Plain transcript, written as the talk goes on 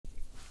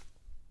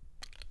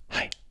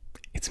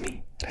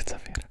me,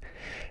 Redsaphir,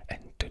 and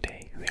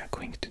today we are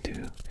going to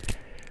do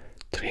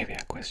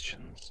trivia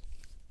questions.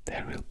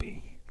 There will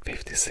be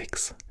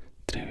 56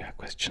 trivia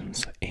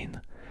questions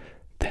in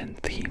 10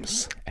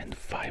 themes and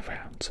 5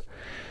 rounds.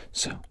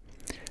 So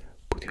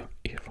put your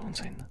earphones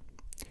in.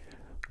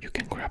 You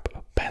can grab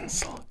a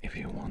pencil if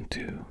you want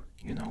to,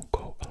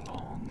 go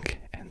along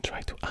and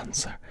try to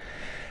answer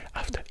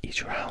after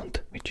each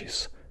round, which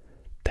is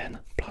 10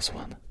 plus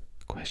 1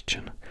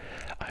 question.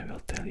 I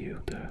will tell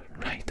you the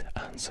right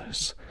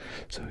answers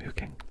so you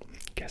can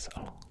guess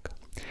along.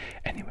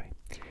 Anyway,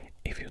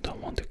 if you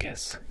don't want to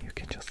guess, you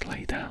can just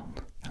lay down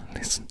and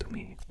listen to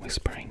me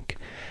whispering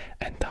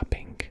and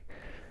tapping.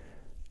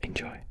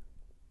 Enjoy.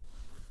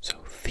 So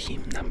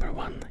theme number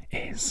 1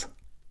 is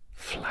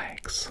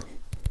flags.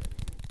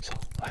 So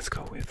let's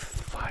go with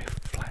 5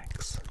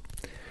 flags.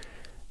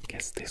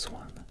 Guess this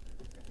one.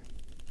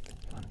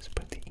 This one is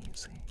pretty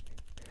easy.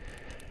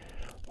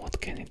 What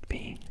can it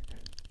be?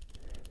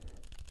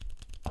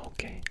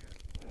 Okay,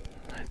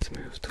 let's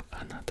move to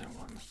another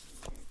one.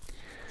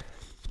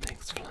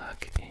 Next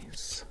flag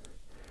is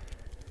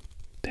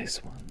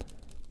this one.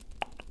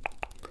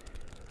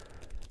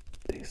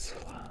 This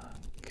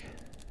flag,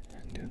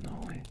 and you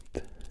know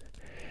it.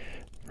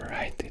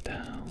 Write it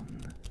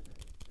down.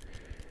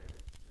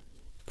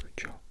 Good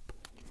job.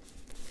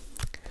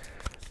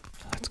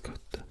 Let's go to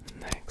the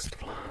next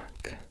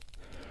flag.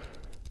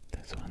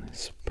 This one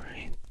is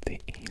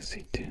pretty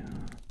easy too.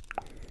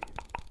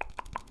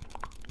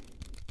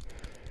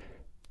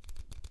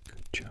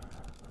 Good job.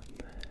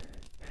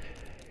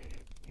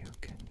 You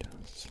can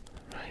just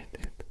write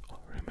it or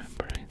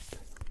remember it.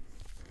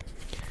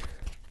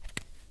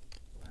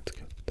 Let's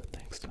go to the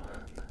next one.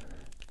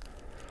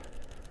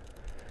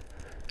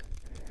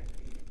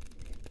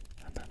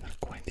 Another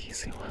quite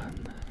easy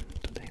one.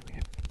 Today we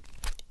have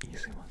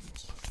easy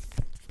ones.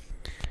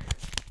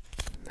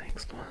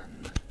 Next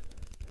one.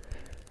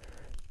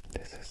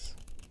 This is,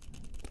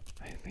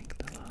 I think,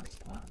 the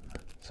last one.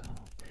 So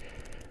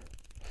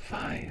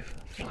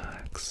 5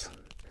 flags.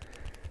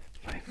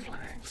 5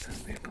 flags,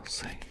 and we will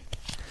say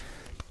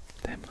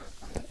them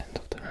on the end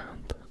of the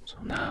round. So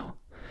now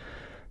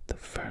the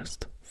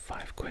first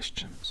 5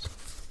 questions.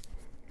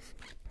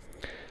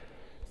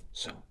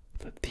 So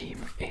the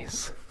theme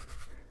is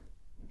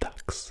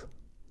ducks.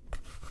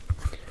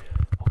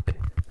 Okay,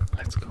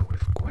 let's go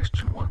with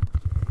question 1.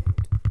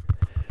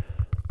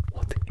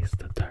 What is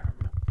the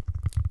term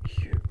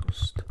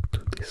used to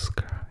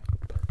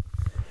describe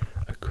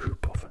a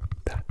group of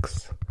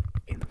ducks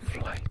in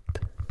flight?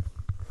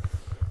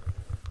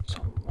 So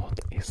what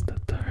is the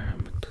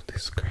term to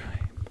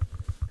describe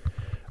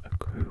a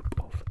group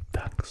of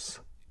ducks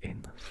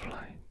in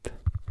flight?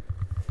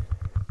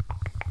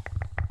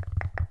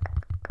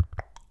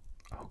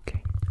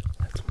 Okay,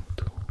 let's move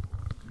to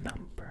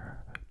number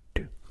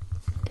 2.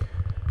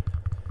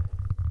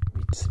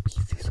 Which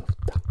species of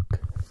duck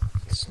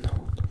is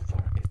known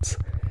for its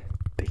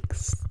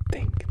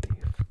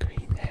distinctive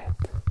green head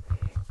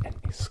and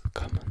is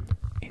common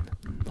in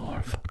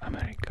North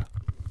America?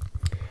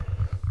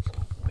 So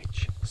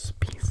which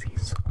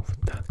species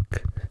of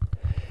duck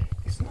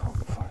is known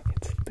for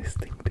its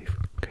distinctive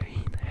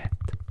green head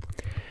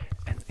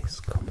and is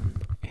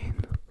common in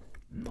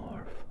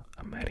North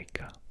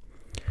America?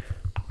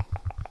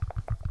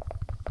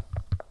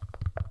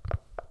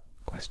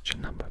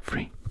 Question number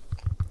 3.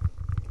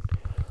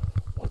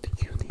 What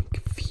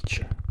unique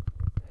feature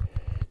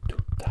do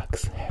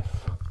ducks have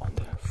on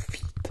their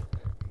feet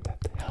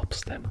that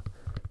helps them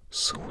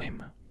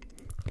swim?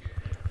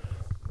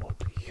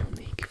 What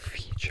unique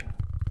feature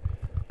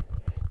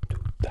do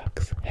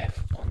ducks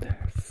have on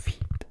their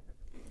feet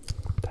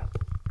that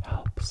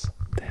helps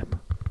them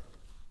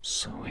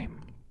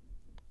swim?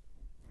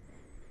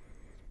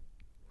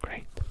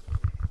 Great.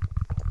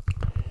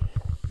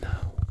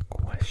 Now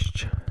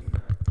question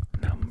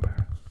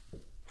number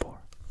 4.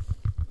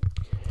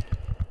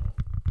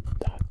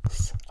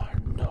 Ducks are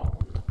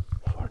known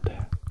for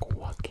their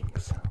quacking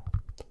sound,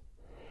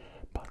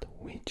 but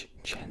which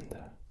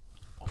gender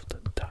of the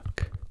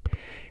duck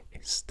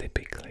is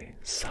typically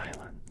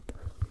silent?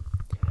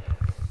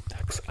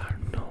 Ducks are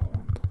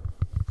known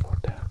for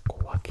their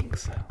quacking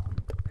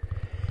sound,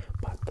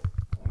 but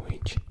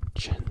which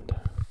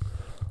gender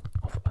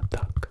of a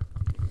duck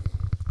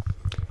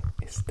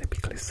is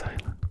typically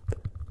silent?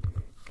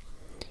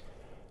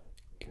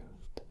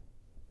 Good.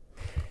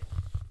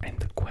 And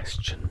the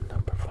question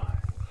number 5.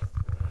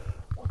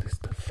 What is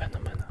the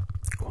phenomena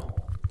called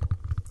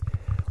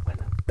when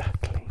a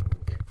duckling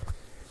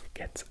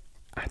gets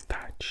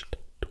attached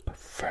to a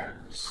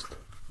first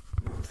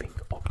moving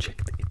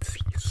object it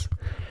sees,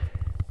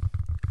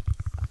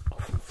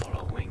 often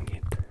following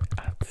it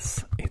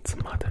as its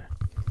mother?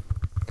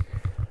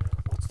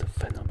 What's the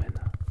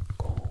phenomena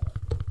called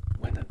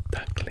when a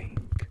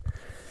duckling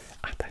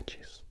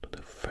attaches to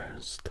the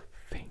first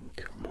thing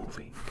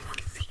moving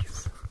it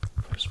sees,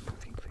 first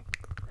moving thing,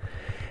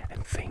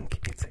 and think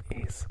it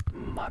is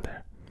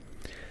mother?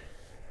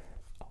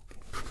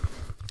 Okay.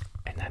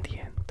 And at the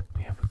end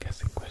we have a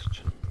guessing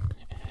question,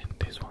 and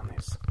this one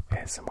is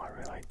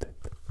ASMR related.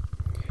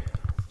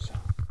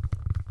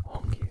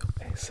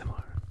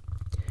 ASMR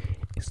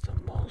is the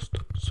most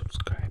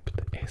subscribed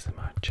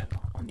ASMR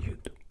channel on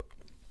YouTube?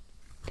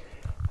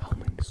 How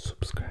many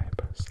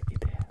subscribers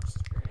it has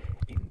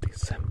in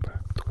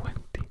December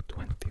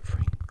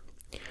 2023?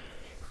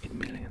 In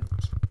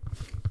millions.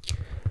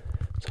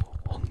 So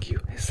Hongyu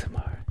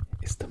ASMR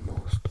is the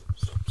most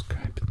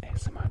subscribed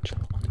ASMR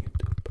channel on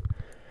YouTube.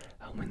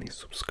 How many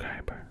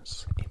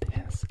subscribers it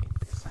has in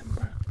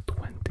December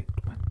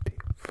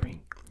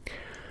 2023?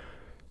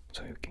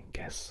 So you can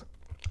guess,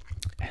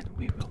 and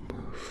we will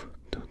move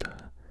to the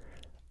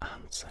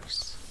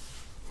answers.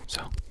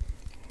 So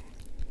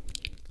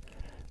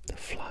the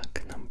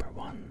flag number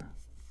 1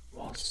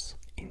 was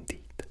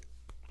indeed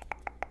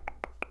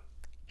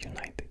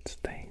United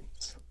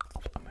States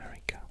of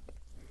America.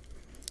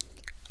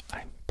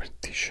 I'm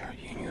pretty sure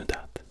you knew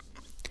that.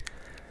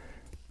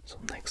 So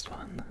next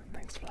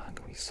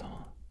flag we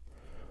saw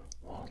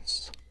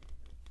was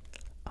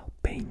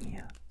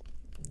Albania.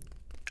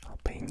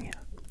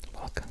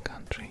 Balkan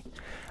country.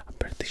 I'm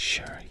pretty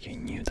sure you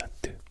knew that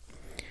too.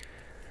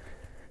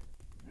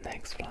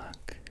 Next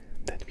flag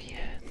that we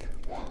had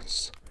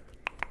was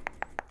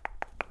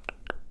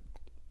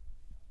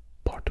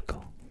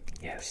Portugal.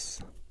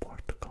 Yes,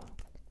 Portugal.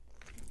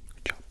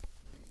 Good job.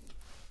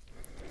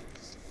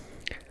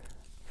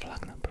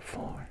 Flag number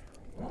 4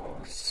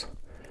 was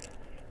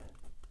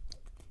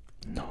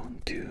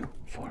known to,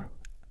 for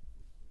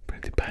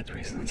pretty bad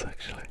reasons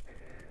actually,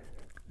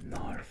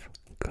 North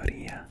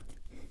Korea.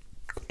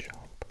 Good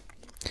job.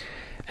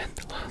 And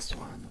the last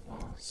one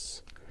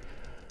was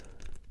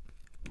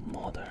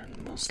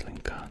modern Muslim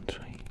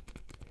country,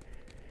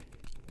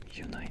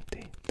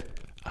 United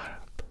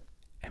Arab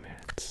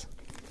Emirates.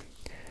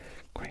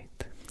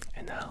 Great.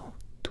 And now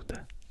to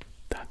the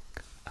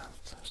duck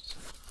answers.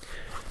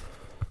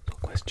 So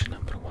question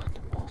number 1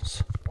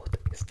 was, what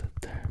is the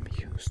term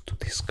used to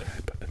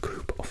describe a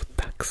group of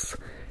ducks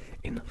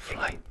in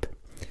flight?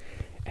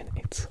 And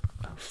it's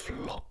a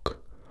flock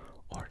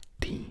or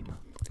team.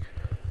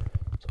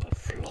 So a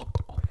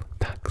flock of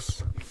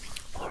ducks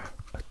or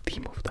a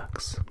team of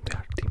ducks. They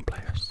are team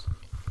players.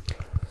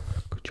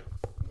 Good job.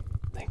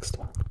 Next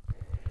one.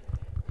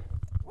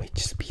 Which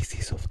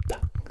species of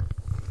duck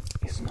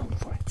is known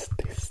for its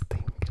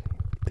distinctive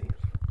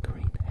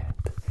green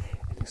head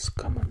and is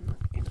common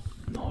in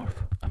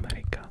North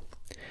America?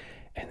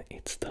 And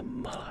it's the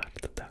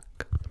mallard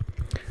duck.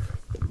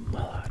 The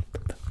mallard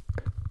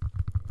duck.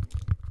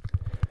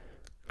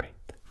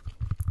 Great.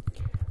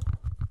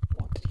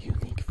 What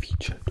unique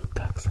feature do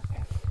ducks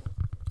have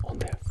on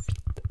their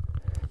feet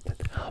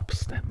that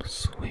helps them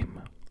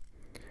swim?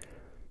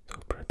 So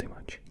pretty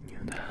much knew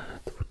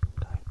that.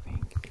 I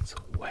think it's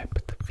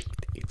webbed feet.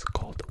 It's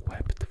called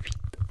webbed feet.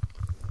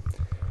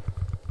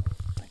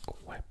 Like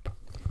web.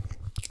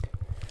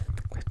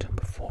 Question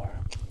number 4.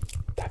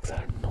 Ducks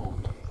are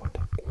known for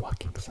the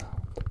quacking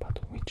sound, but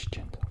which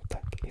gender of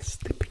duck is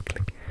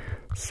typically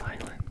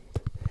silent?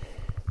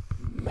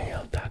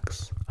 Male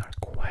ducks are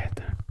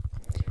quieter.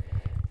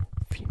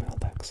 Female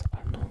ducks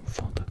are known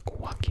for the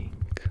quacking.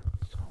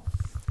 So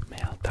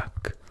male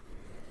ducks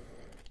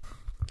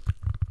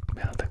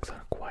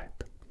are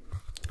quiet.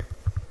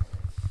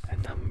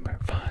 And number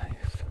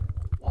 5.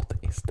 What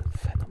is the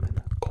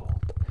phenomenon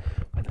called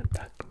when a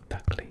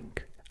duckling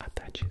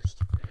attaches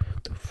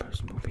to a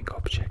first moving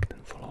object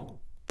and follows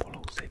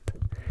it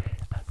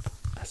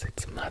as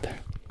its mother?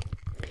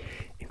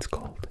 It's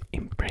called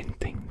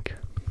imprinting.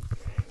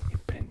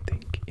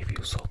 Imprinting. If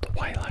you saw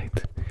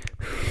Twilight.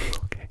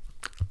 Okay.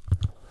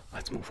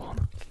 Let's move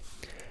on.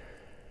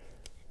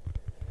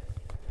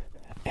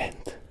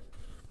 And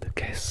the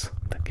guess.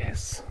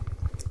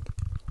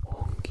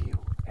 Hongyu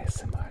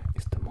ASMR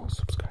is the most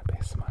subscribed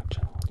ASMR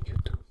channel on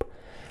YouTube.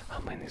 How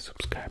many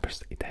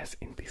subscribers it has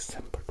in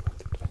December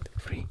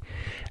 2023?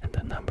 And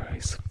the number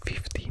is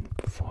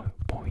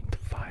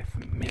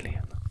 15.5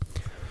 million.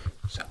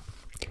 So,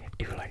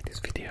 if you like this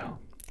video,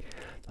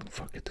 don't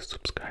forget to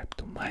subscribe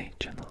to my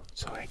channel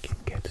so I can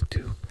get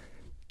to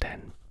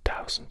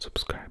 10,000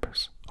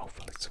 subscribers,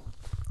 hopefully soon.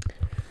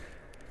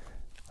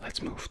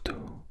 Let's move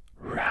to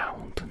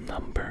round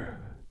number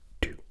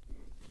 2.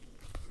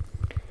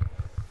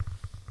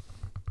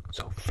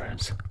 So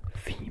first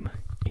theme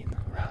in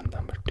round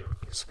number 2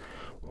 is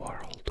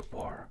World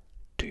War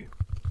II.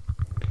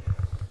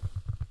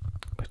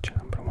 Question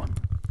number 1.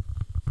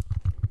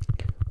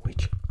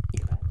 Which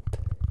event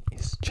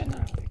is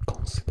generally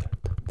considered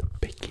the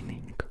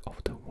beginning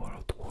of the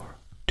World War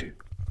II?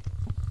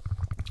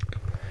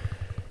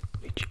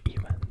 Which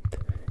event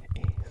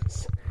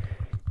is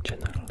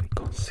generally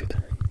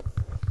considered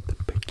the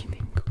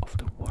beginning of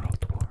the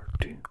World War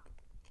II?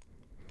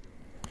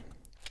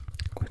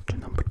 Question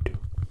number 2.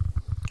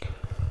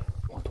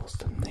 What was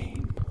the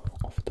name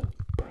of the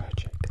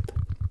project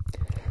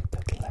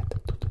that led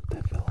to the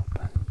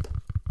development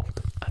of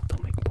the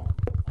atomic bomb?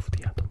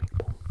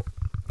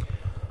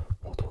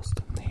 What was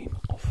the name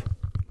of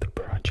the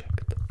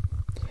project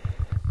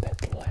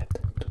that led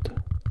to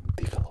the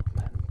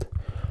development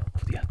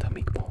of the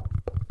atomic bomb?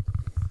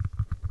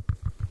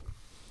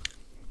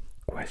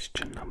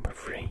 Question number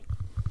 3.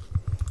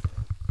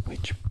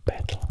 Which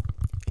battle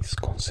is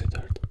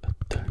considered a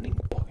turning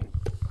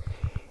point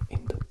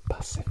in the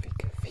Pacific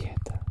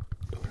theater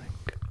during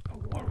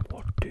World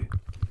War II?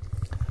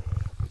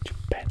 Which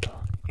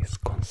battle is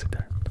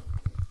considered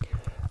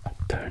a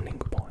turning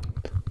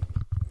point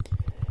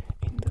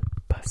in the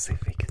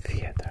Pacific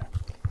theater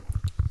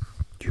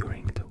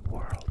during the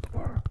World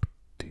War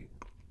II?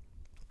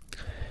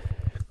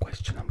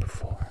 Question number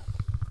 4.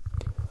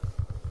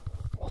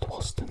 What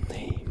was the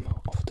name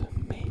of the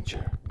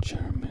major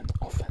German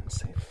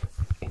offensive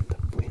in the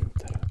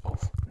winter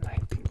of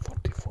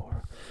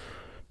 1944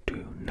 to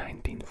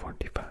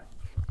 1945,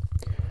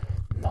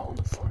 known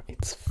for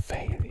its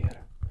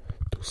failure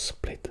to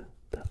split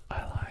the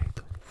Allied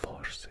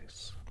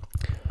forces?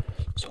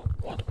 So,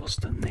 what was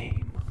the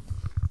name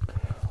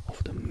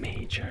of the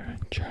major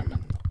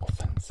German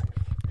offensive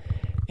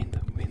in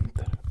the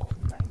winter of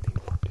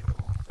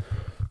 1944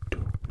 to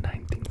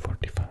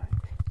 1945,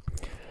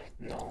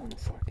 known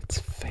for its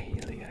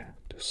failure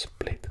to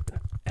split the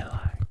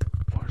Allied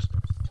forces?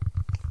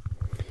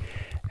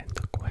 And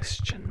the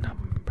question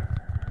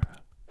number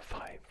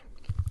 5.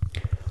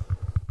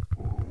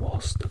 Who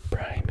was the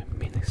Prime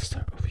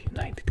Minister of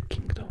United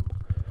Kingdom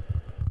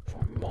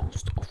for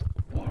most of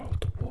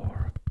World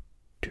War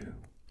II?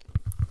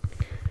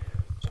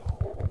 So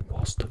who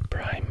was the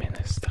Prime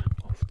Minister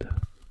of the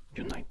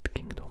United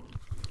Kingdom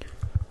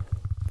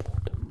for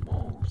the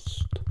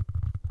most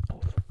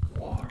of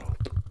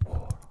World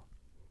War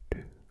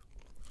II?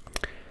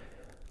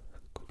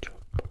 Good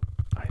job.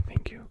 I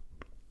think you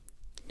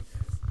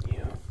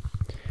knew.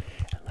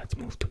 And let's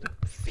move to the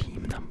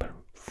theme number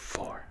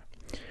 4,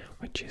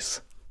 which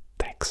is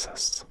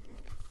Texas.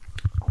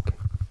 Okay.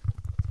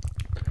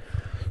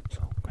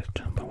 So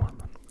question number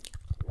 1.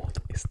 What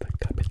is the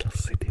capital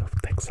city of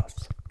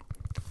Texas?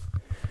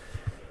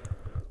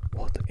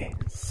 What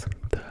is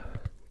the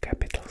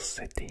capital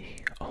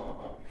city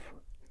of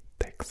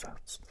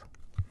Texas?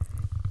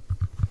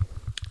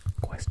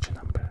 Question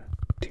number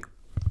 2.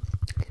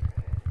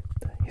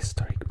 The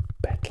historic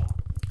Battle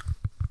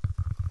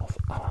of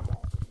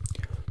Alamo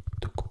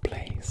took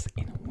place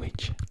in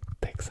which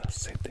Texas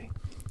city?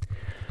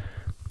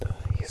 The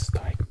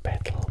historic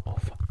Battle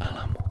of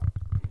Alamo,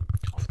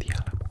 of the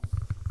Alamo,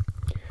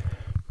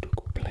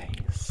 took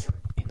place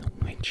in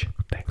which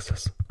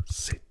Texas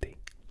city?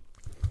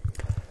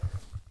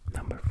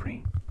 Number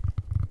 3.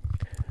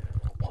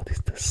 What is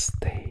the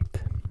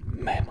state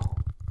mammal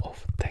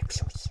of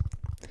Texas?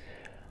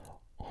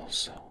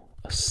 Also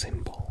a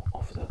symbol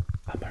of the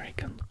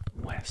American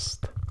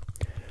West.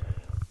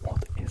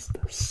 What is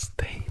the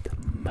state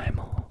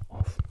mammal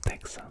of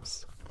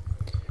Texas?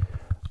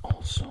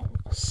 Also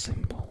a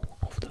symbol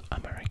of the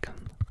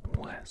American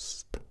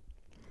West.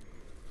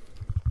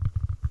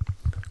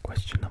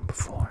 Question number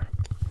 4.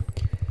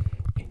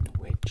 In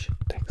which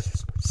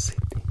Texas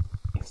city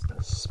is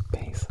the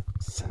Space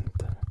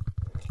Center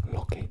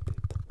located,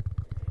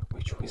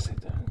 which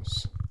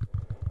visitors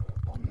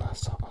for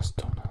NASA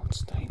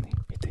astronauts training?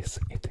 It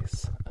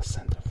is a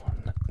center for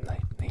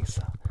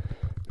NASA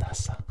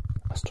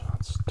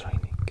astronauts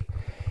training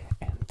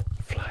and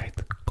flight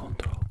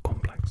control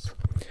complex.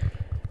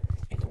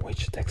 In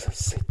which Texas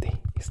city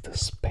is the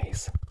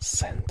Space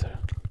Center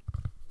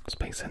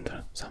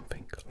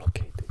something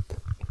located?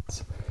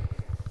 It's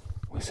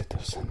visitor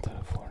center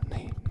for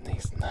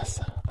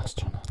NASA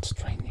astronauts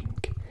training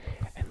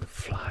and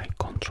flight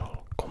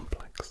control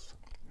complex.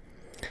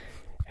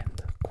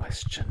 And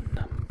question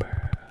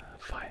number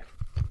 5.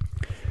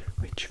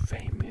 Which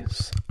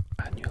famous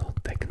annual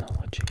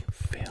technology,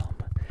 film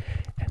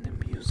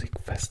and music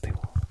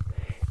festival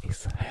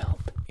is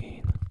held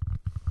in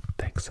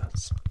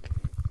Texas?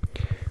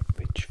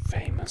 Which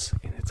famous,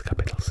 in its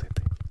capital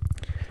city,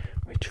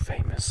 which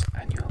famous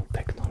annual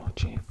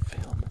technology,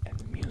 film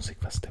and music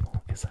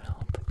festival is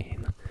held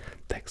in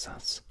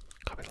Texas,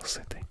 capital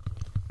city?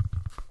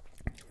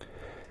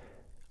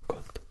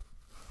 Good.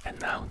 And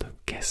now the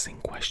guessing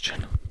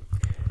question.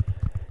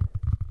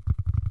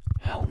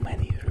 How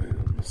many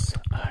rooms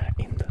are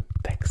in the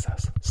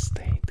Texas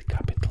State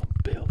Capitol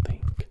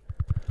building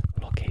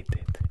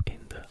located in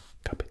the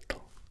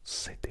capital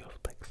city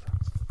of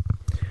Texas?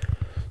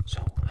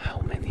 So how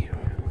many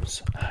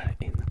rooms are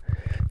in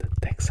the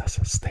Texas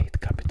State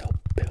Capitol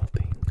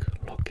building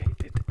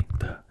located in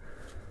the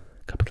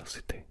capital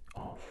city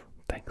of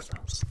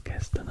Texas?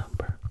 Guess the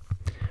number.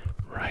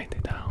 Write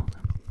it down.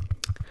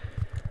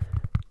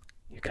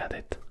 You got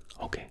it?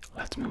 Okay,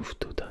 let's move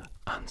to the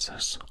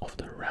answers of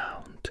the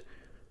round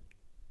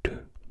 2.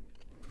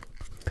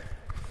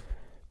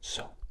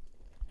 So,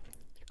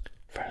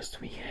 first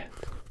we had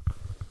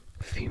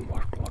the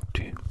World War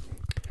II,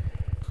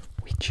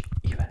 which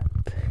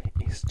event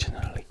is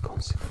generally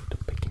considered the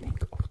beginning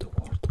of the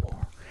World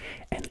War,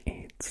 and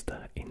it's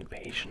the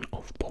invasion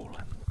of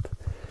Poland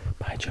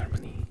by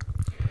Germany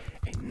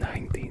in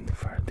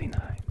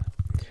 1939.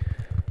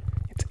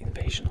 It's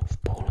invasion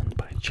of Poland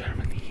by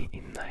Germany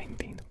in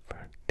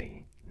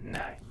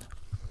 1939.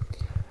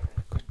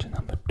 Question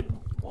number 2.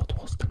 What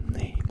was the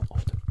name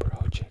of the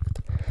project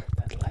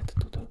that led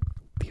to the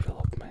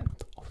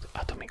development of the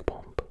atomic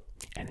bomb?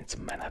 And it's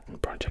Manhattan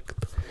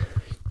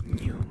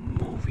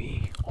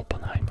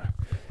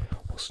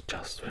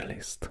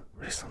released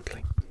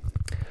recently.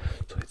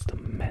 So it's the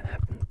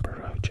Manhattan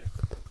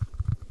Project.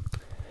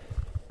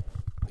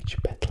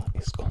 Which battle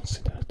is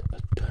considered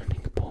a turning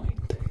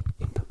point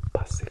in the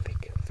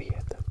Pacific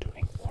theater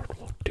during World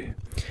War II?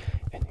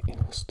 And it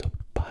was the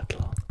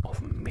Battle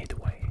of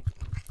Midway.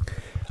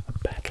 A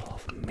Battle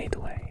of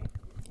Midway,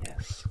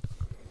 yes.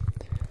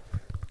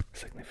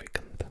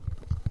 Significant.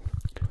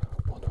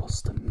 What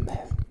was the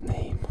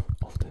name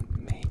of the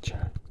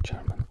major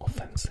German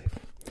offensive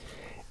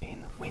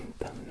in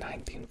winter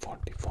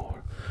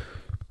 1944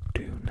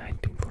 to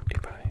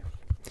 1945,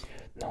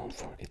 known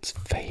for its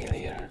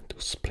failure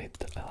to split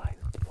the Allied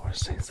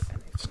forces,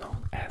 and it's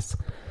known as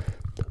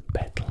the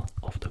Battle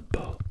of the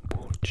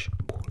Bulge.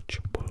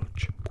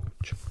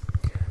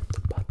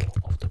 The Battle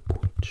of the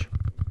Bulge.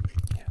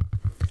 Yeah,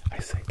 I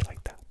say it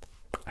like that.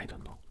 I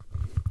don't know.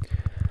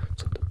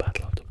 So the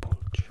Battle of the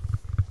Bulge.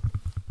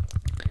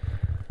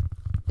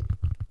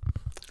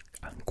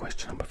 And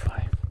question number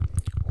 5.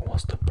 Who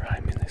was the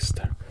Prime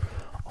Minister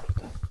of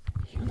the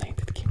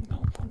United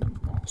Kingdom for the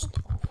most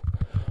of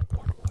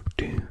World War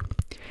II?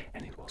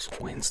 And it was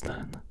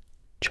Winston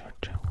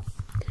Churchill.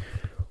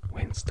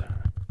 Winston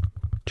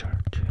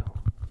Churchill.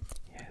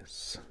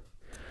 Yes.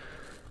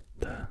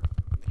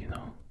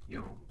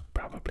 You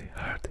probably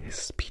heard his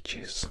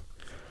speeches,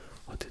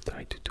 what they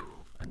tried to do,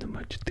 and the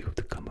majority of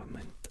the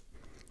government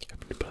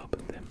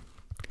applauded them.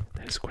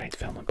 There's a great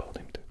film about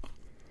him too.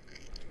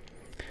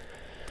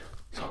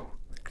 So,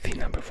 theme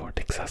number 4,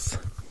 Texas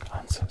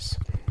answers.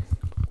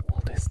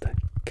 What is the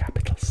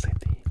capital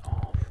city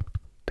of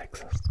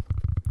Texas?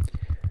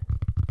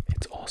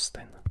 It's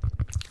Austin.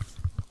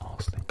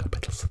 Austin,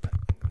 capital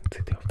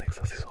city of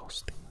Texas is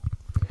Austin.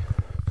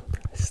 So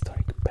the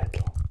historic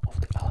battle of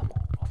the Alamo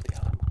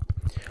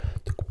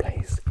took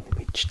place in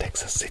which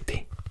Texas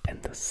city?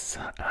 And the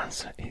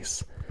answer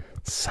is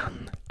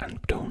San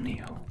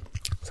Antonio.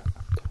 San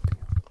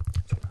Antonio.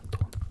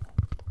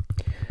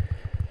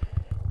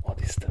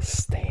 What is the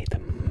state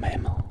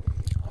mammal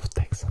of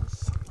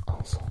Texas?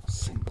 Also a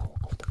symbol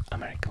of the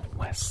American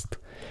West,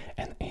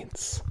 and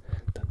it's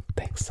the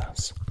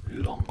Texas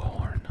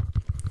Longhorn.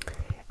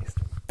 It's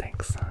the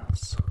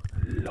Texas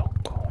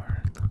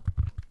Longhorn.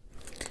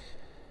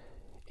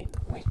 In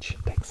which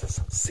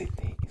Texas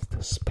city is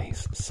the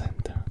space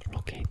center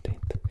located,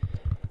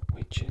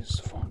 which is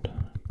for the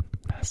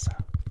NASA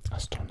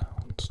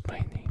astronauts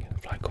training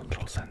and flight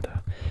control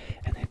center,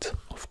 and it's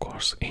of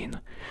course in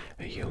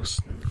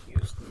Houston.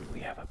 We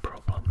have a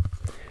problem.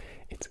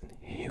 It's in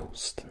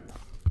Houston.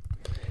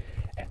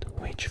 At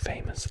which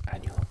famous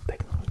annual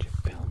technology,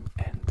 film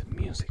and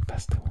music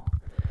festival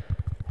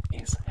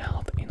is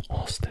held in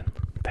Austin,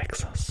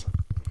 Texas,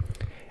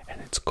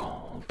 and it's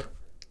called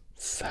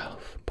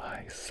South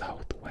by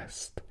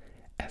Southwest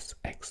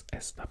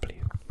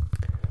SXSW.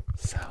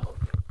 South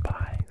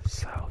by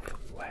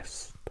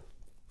Southwest.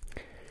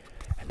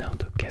 And now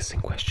the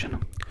guessing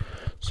question.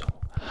 So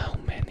how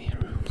many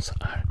rooms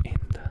are in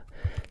the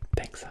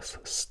Texas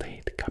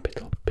State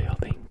Capitol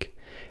building?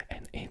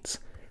 And it's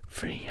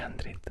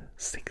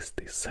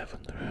 367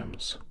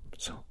 rooms.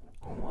 So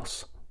who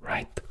was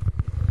right?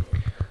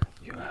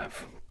 You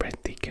have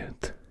pretty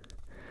good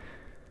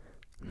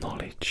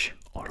knowledge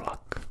or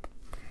luck.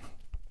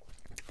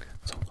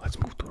 So let's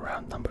move to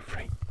round number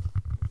 3.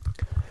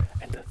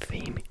 And the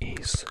theme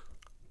is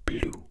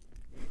blue.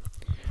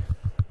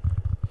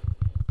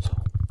 So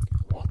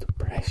what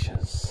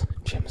precious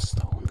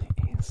gemstone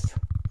is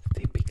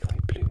typically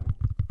blue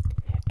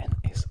and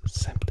is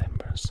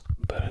September's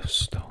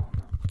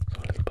birthstone? So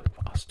a little bit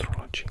of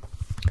astrology.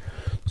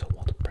 So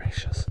what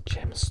precious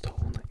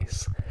gemstone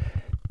is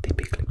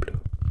typically blue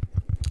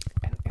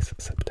and is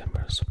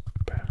September's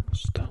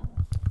birthstone?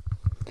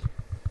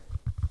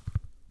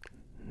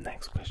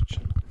 Next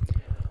question.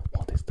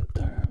 What is the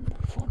term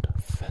for the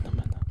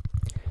phenomena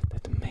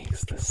that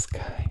makes the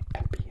sky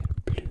appear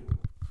blue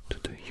to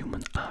the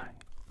human eye?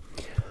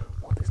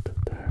 What is the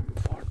term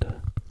for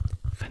the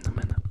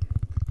phenomena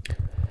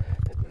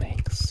that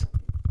makes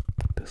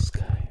the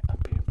sky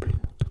appear blue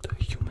to the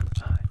human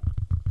eye?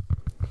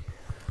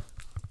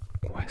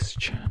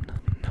 Question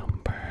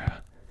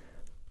number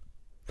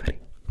 3.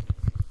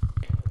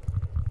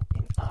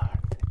 In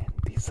art and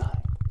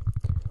design,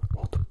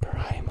 what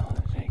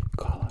primary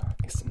color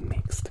is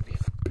mixed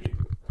with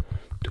blue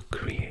to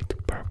create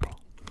purple?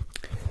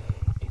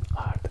 In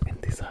art and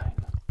design,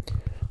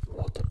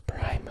 what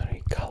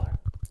primary color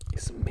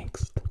is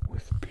mixed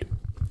with blue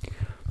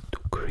to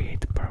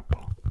create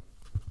purple?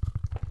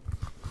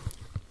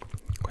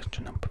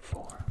 Question number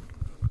 4.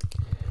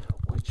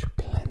 Which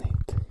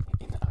planet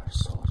in our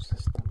solar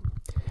system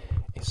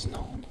is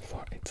known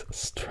for its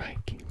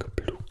striking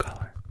blue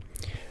color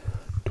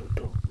due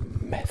to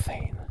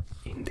methane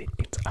in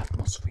its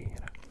atmosphere?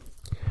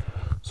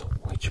 So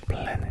which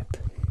planet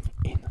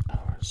in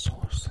our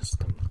solar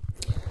system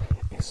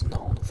is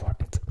known for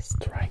its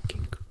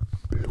striking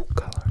blue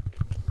color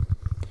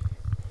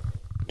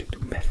due to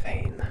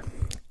methane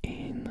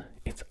in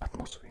its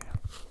atmosphere?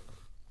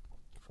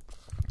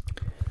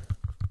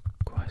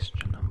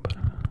 Question number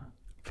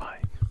 5.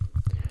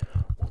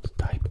 What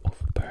type of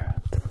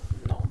bird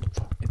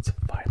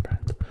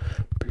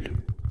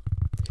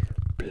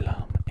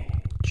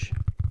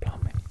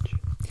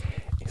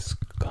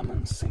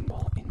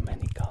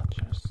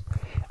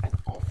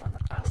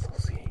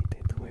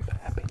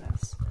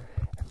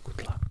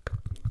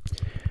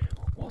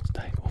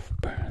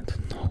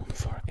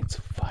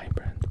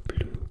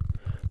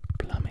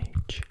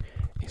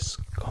is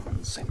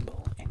common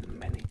symbol in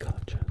many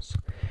cultures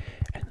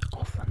and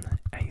often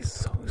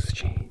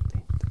associated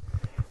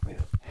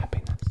with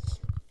happiness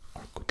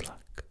or good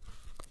luck.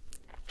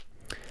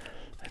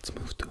 Let's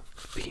move to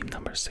theme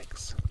number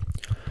 6,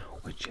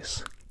 which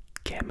is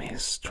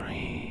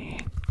chemistry.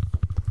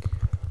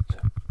 So,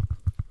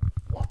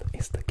 what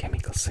is the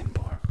chemical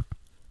symbol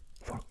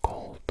for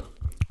gold?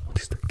 What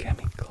is the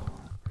chemical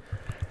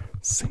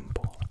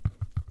symbol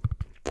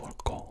for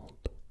gold?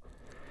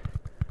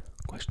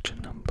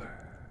 Question number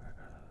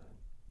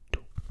 2.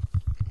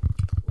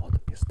 What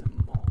is the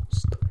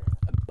most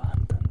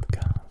abundant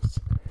gas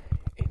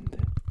in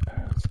the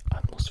Earth's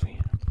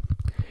atmosphere?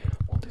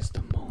 What is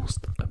the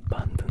most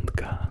abundant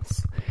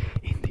gas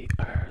in the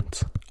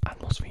Earth's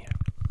atmosphere?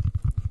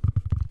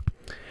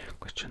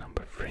 Question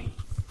number 3.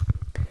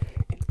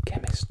 In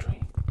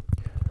chemistry,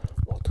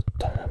 what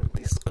term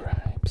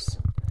describes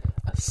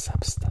a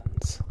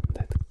substance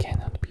that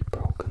cannot be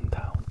broken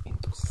down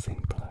into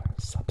simpler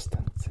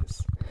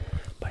substances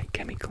by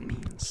chemical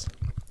means?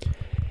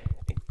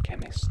 In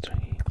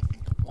chemistry,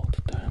 what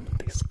term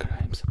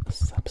describes a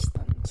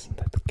substance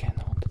that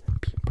cannot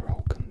be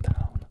broken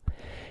down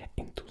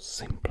into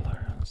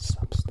simpler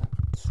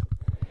substance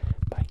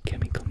by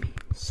chemical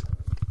means?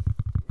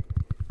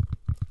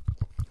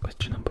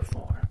 Question number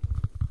 4.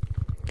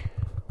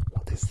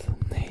 What is the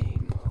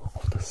name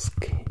of the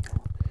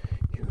scale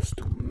used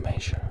to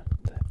measure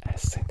the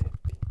acidity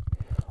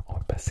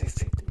or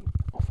basicity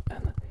of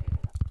an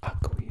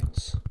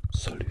aqueous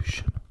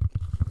solution?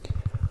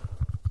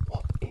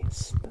 What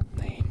is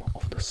the name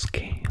of the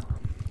scale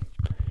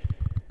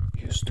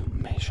used to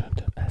measure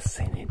the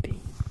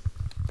acidity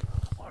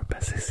or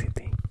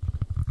basicity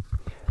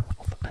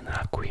of an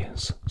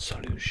aqueous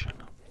solution?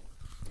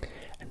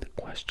 And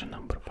question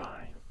number 5.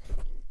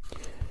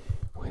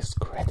 Who is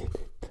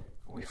credited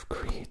with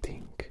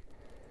creating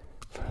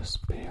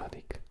first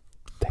periodic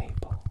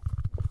table?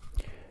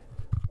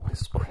 Who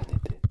is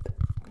credited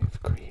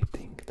with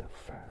creating the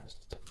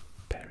first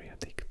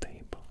periodic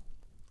table?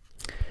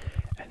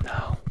 And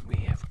now we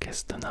have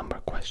guessed the number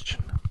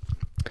question.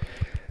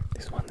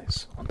 This one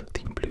is on the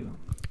team blue.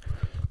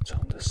 So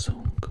the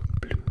song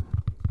Blue,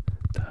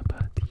 da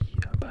ba dee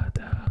ba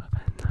da,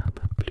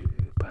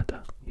 blue ba da,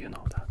 you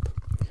know that,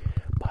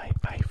 by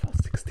Eiffel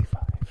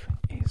 65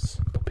 is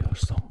a popular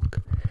song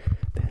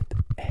that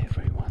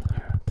everyone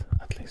heard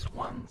at least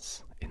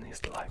once in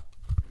his life.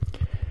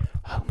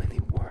 How many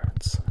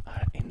words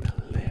are in the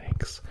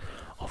lyrics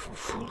of a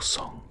full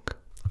song?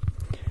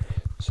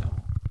 So,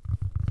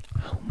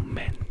 how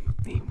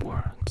many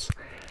words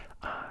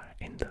are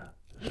in the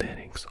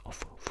lyrics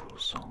of a full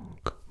song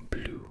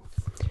Blue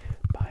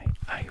by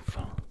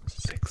Eiffel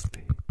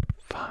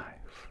 65?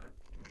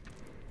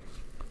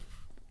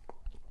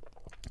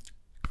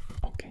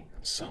 Okay,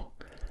 so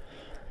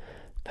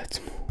let's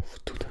move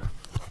to the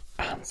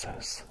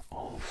answers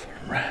of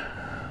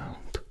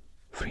round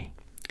 3.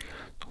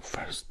 So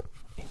first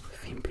in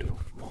theme blue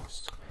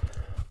was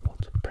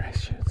what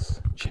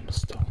precious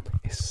gemstone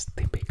is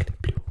typically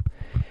blue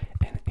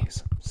and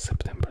is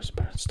September's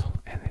birthstone,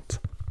 and it's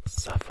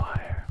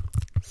sapphire.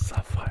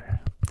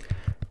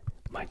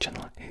 My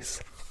channel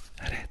is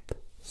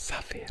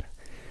Redsaphir,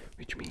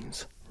 which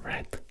means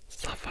red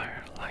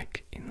sapphire,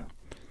 like in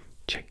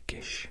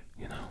Czechish,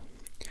 you know.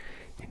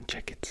 In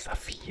Czech it's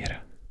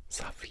Zafir,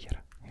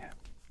 yeah.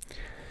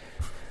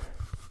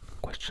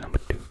 Question number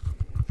 2.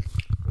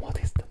 What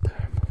is the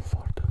term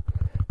for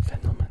the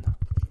phenomena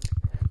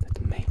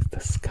that makes the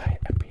sky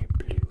appear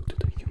blue to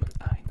the human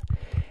eye?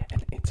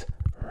 And it's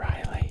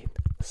Rayleigh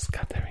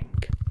scattering.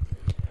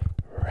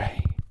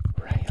 Rayleigh.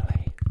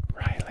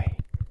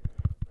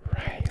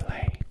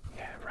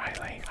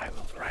 I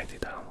will write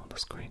it down on the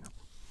screen,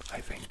 I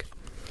think.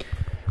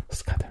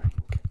 Scattering.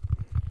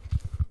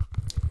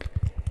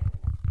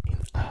 In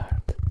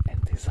art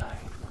and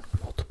design,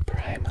 what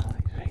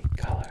primary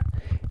color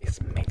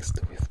is mixed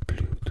with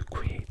blue to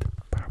create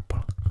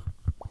purple?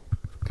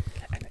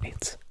 And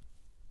it's,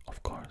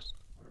 of course,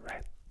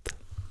 red.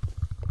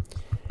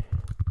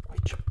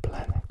 Which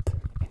planet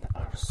in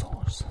our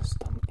solar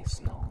system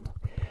is known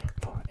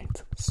for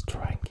its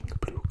striking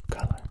blue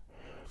color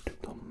due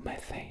to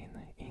methane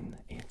in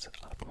its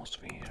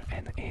atmosphere?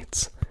 And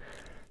it's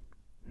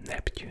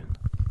Neptune.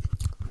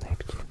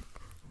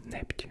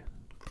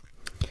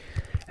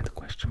 And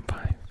question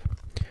 5.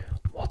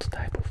 What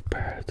type of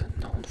bird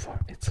known for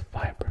its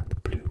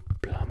vibrant blue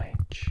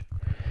plumage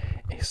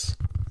is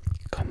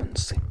common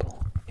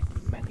symbol in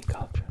many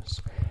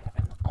cultures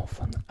and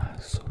often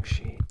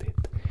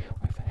associated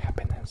with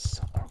happiness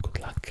or good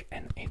luck?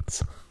 And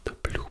it's the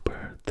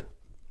bluebird.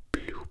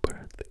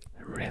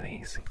 Really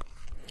easy.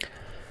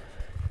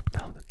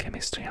 Now the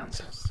chemistry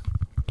answers.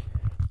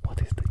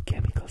 What is the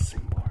chemical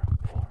symbol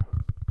for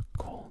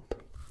gold?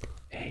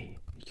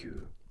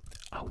 A-U.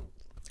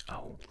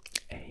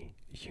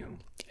 A-U.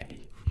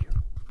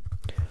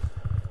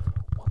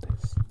 What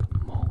is the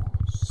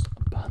most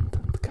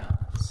abundant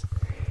gas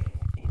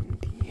in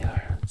the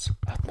Earth's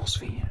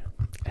atmosphere?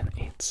 And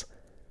it's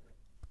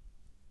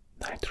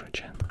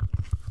nitrogen.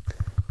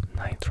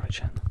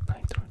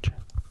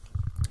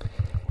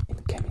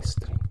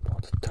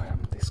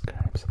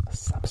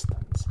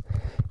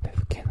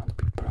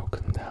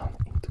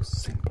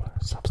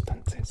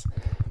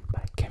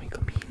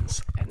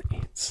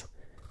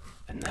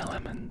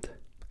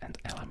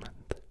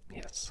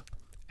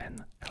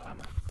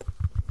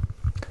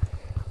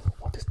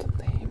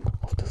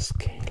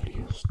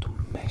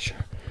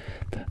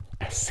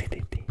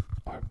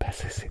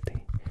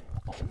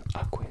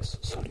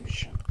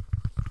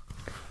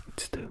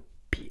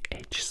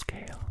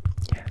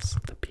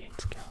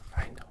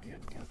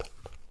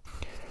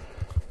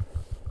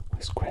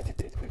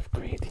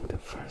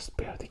 first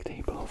periodic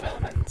table of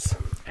elements,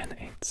 and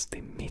it's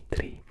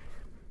Dmitry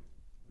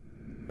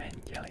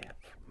Mendeleev.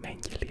 Yeah,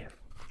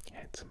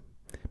 it's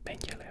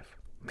Mendeleev,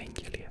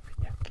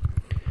 yeah.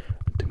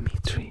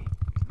 Dmitry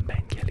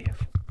Mendeleev.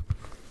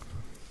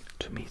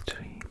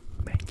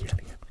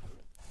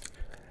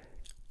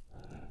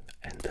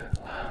 And the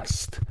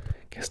last,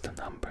 guess the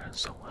number,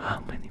 so how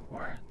many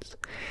words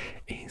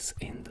is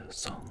in the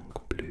song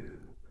Blue?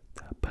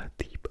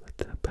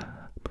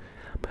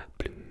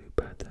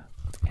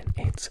 And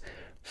it's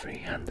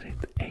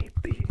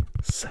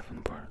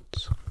 387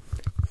 words.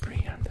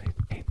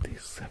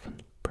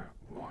 387 per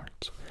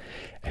word.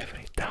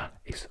 Every da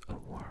is a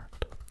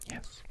word.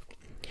 Yes.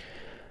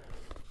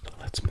 So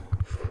let's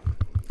move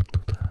to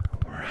the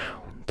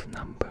round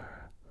number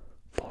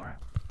 4.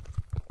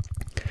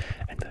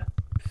 And the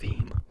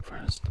theme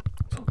first,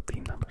 so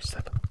theme number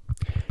 7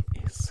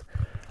 is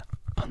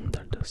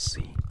under the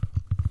sea.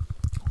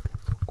 Okay,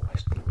 so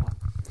question 1.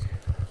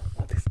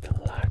 What is the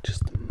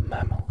largest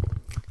mammal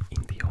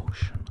in the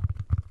ocean?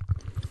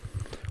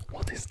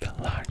 What is the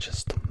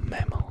largest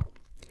mammal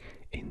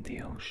in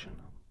the ocean?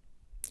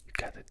 You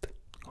got it?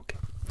 Okay.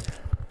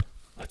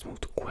 Let's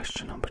move to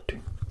question number 2.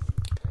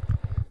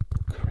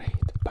 The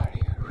Great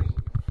Barrier Reef,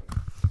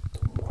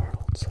 the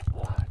world's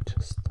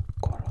largest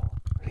coral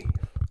reef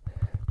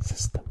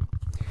system,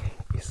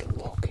 is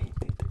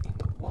located in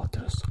the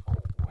waters of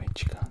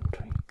which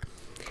country?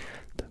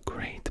 The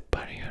Great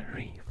Barrier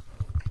Reef,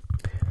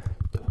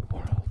 the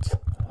world's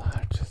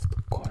largest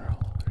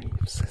coral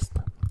reef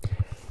system,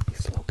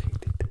 is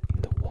located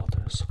in the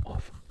waters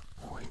of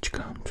which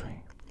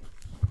country?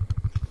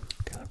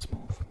 Okay, let's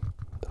move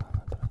to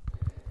another.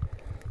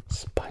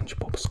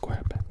 SpongeBob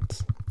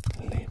SquarePants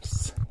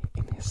lives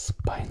in his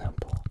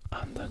pineapple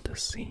under the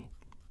sea.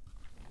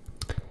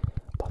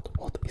 But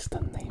what is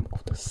the name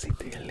of the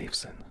city he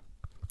lives in?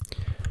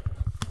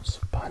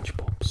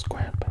 SpongeBob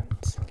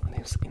SquarePants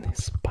lives in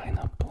his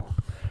pineapple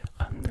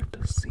under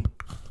the sea.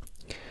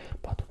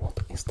 But what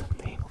is the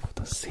name of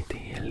the city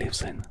he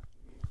lives in?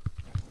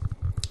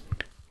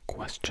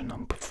 Question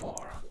number 4.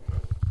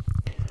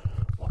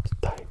 What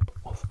type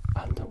of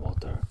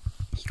underwater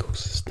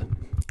ecosystem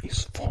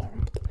is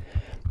formed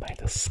by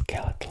the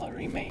skeletal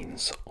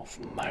remains of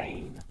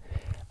marine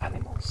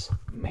animals,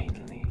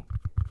 mainly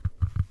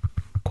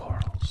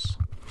corals?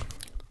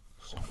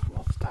 So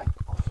what type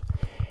of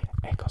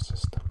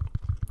ecosystem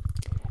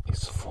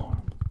is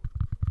formed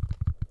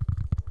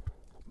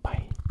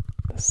by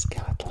the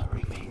skeletal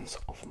remains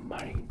of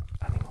marine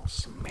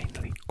animals,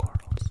 mainly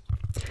corals?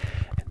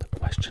 And the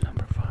question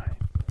number 5.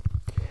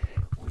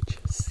 Which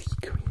sea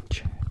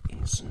creature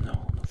is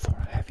known for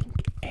having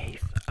 8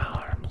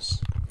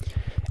 arms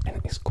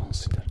and is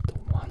considered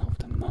one of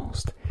the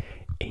most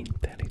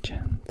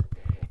intelligent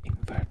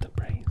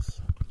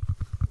invertebrates?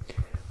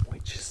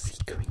 Which sea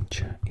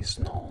creature is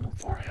known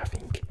for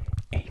having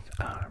 8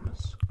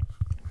 arms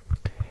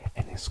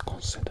and is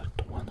considered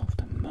one of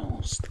the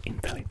most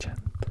intelligent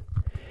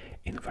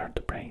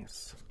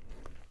invertebrates?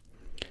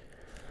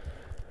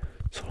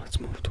 So let's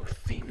move to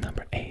theme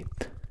number 8,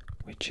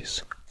 which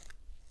is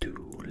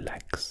 2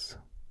 legs.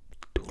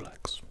 2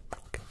 legs.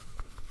 Okay,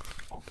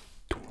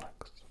 2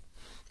 legs.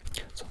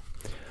 So,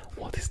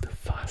 what is the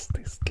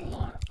fastest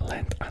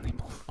land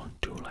animal on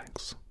 2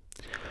 legs?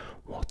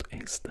 What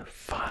is the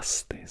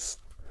fastest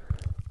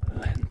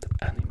land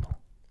animal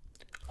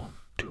on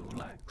 2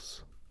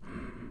 legs?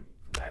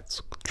 That's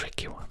a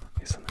tricky one,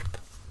 isn't it?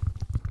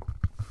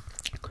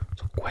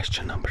 So,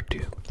 question number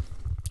 2.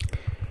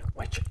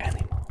 Which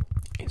animal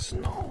is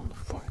known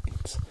for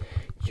its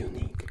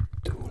unique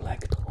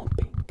 2-legged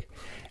hopping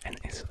and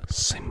is a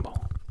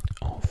symbol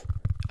of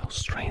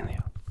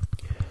Australia?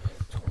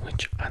 So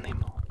which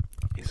animal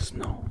is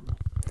known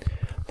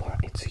for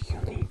its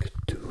unique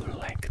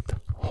 2-legged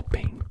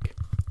hopping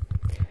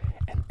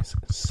and is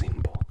a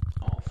symbol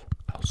of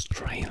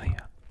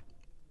Australia?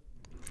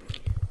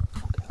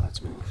 Okay,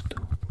 let's move to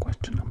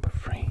question number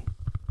 3.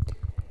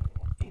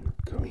 In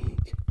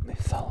Greek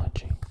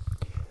mythology,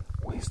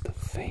 who is the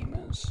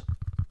famous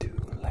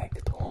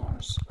 2-legged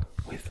horse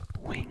with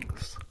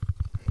wings?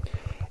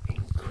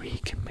 In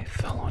Greek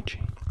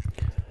mythology,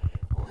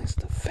 who is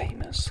the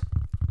famous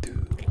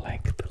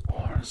 2-legged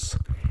horse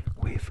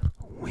with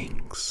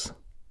wings?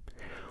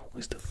 Who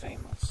is the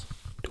famous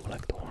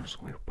 2-legged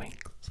horse with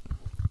wings?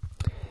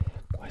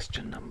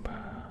 Question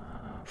number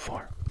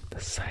 4. The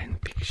science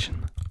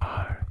fiction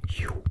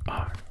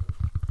RUR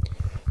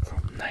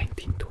from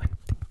 1920,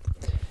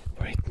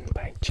 written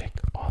by Czech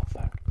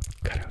author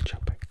Karel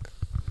Čapek,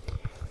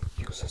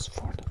 uses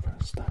for the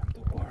first time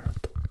the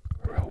word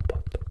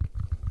robot.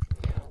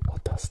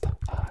 What does the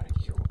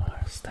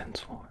RUR stand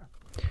for?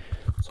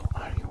 So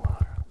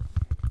RUR,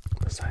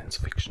 the science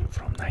fiction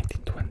from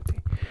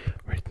 1920,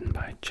 written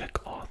by Czech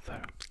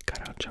author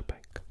Karel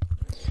Čapek,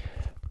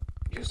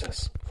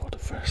 uses for the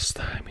first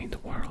time in the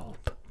world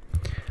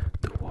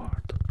the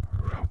word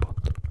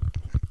robot.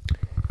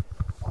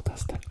 What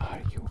does the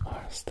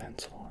RUR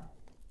stand for?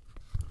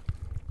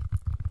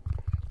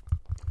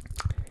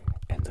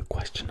 And the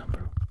question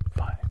number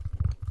 5.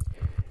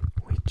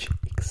 Which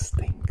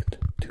extinct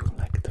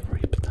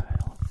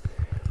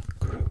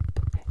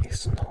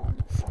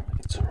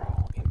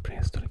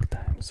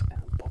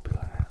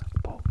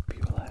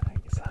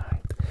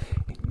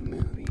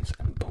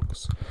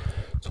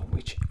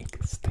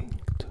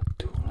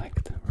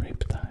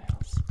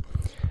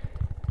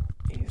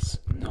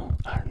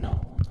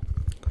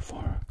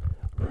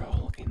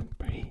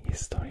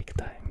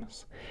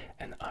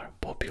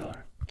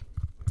popular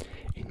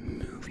in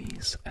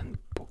movies and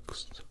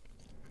books.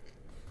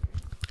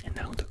 And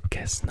now the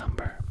guess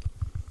number.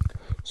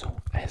 So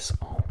as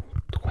of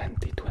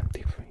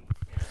 2023,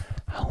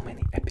 how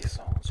many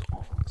episodes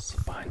of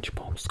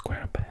SpongeBob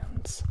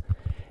SquarePants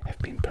have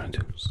been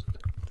produced?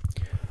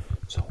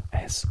 So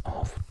as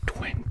of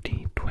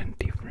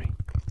 2023,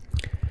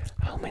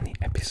 how many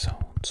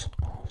episodes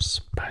of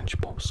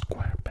SpongeBob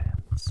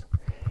SquarePants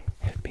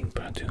have been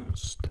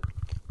produced?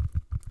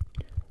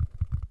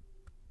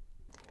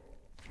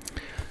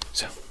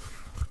 So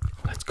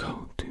let's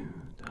go to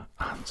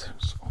the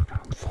answers of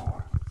round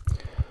 4.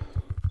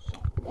 So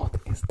what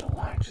is the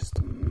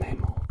largest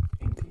mammal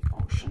in the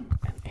ocean?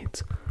 And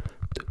it's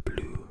the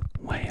blue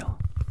whale.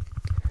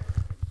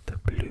 The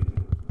blue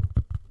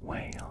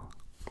whale.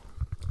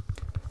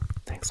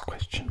 Next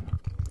question.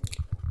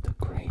 The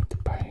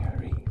Great Barrier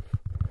Reef,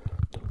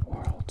 the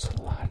world's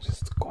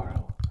largest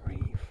coral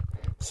reef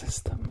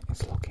system,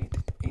 is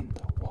located in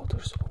the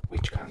waters of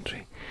which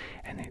country?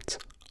 And it's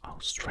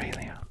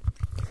Australia.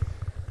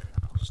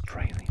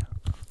 Australia.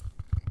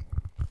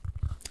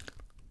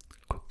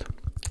 Good.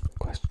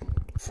 Question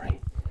 3.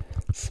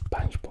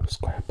 SpongeBob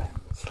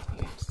SquarePants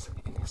lives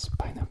in his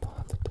pineapple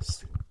under the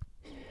sea.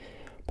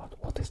 But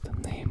what is the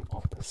name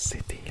of the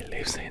city he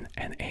lives in?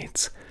 And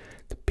it's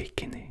the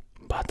Bikini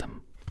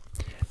Bottom.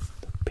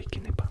 The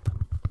Bikini Bottom.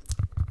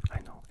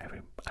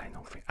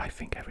 I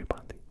think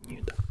everybody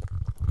knew that.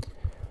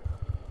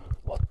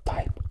 What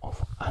type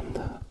of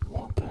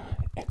underwater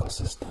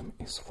ecosystem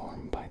is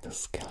formed by the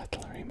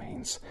skeletal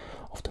remains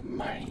of the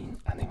marine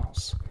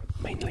animals,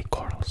 mainly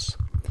corals?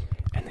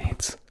 And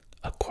it's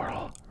a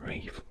coral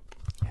reef.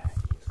 Yeah,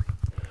 easy.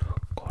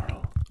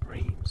 Coral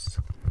reefs.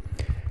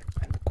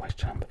 And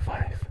question number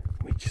 5.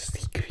 Which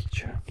sea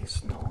creature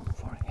is known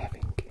for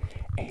having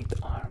 8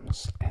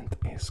 arms and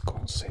is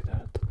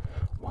considered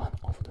one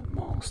of the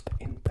most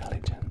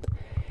intelligent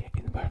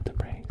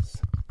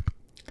invertebrates?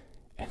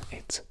 And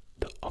it's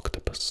the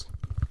octopus.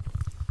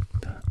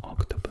 The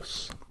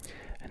octopus.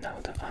 And now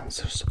the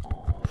answers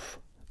of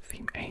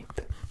theme 8.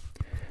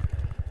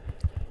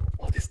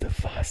 What is the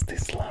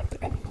fastest land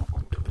animal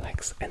on 2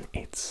 legs? And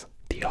it's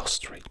the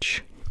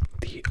ostrich.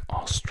 The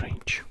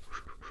ostrich.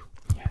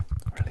 Yeah,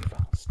 really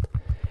fast.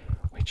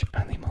 Which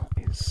animal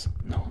is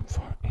known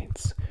for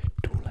its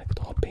 2-legged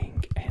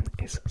hopping and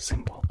is a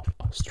symbol of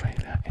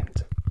Australia?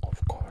 And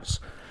of course,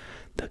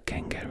 the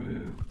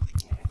kangaroo.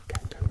 Yeah,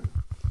 kangaroo.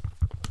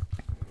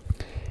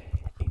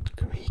 In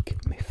Greek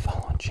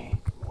mythology,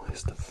 who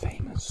is the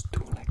famous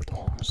 2-legged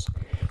horse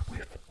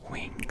with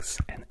wings?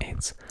 And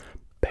it's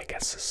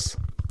Pegasus.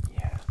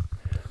 Yeah,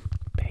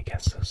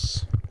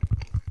 Pegasus.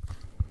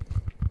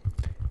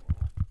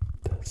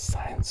 The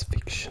science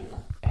fiction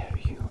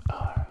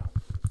RUR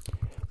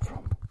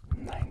from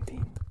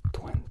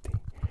 1920,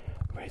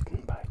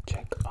 written by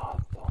Czech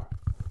author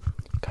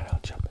Karel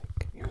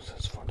Čapek,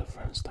 uses for the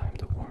first time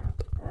the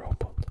word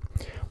robot.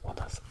 What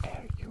does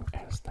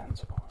RUR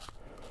stands for?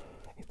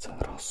 It's a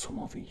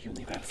rozumový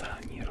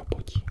univerzální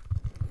roboti.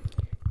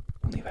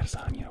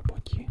 Univerzální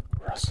roboti.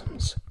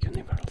 Rozum's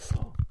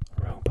universal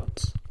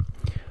robots.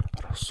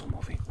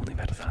 Rozumový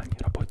univerzální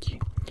roboti.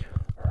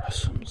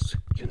 Rozum's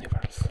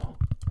universal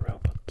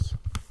robots.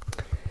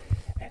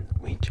 And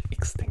which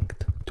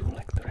extinct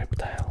 2-legged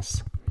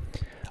reptiles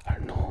are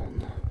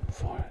known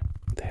for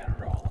their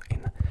role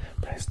in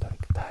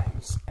prehistoric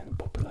times and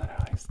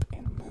popularized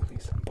in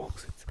movies and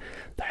books? It's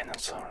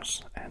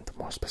dinosaurs, and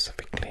more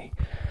specifically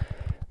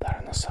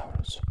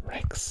Tyrannosaurus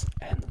Rex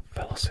and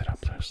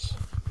Velociraptors.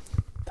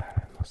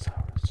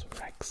 Tyrannosaurus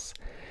Rex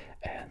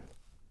and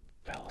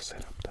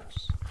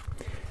Velociraptors.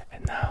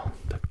 And now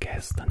to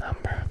guess the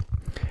number.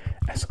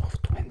 As of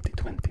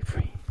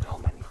 2023, how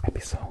many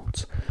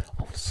episodes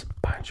of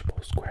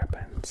SpongeBob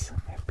SquarePants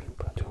have been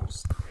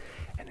produced?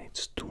 And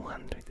it's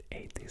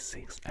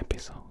 286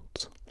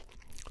 episodes.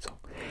 So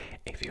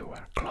if you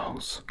were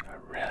close,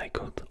 you're really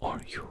good, or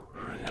you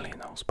really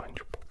know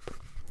SpongeBob.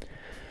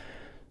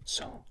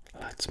 So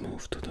let's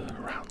move to the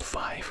round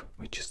 5,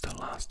 which is the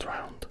last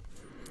round.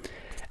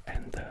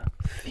 And the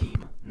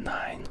theme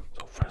 9,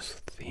 so first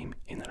theme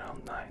in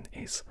round 9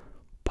 is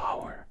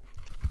power.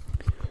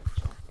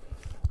 So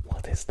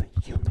what is the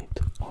unit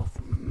of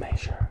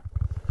measure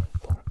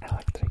for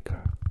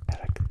electrical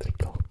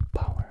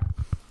power?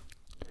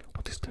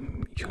 What is the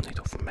unit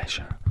of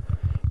measure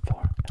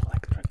for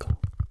electrical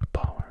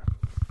power?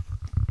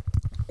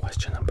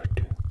 Question number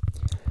 2.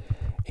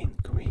 In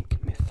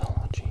Greek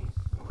mythology,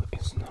 who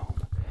is known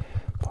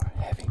for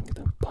having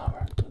the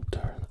power to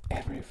turn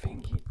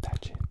everything he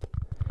touched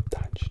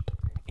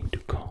into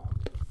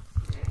gold?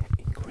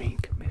 In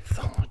Greek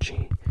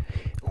mythology,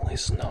 who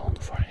is known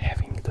for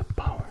having the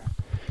power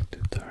to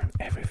turn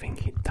everything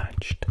he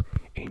touched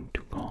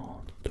into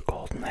gold? The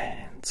golden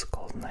hands.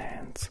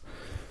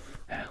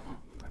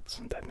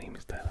 That meme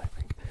is dead, I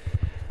think.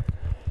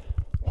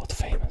 What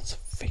famous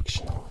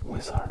fictional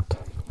wizard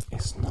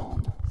is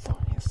known for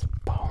his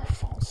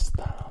powerful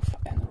staff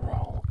and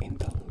role in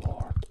The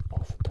Lord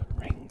of the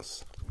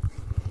Rings?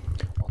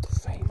 What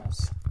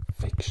famous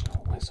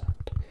fictional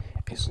wizard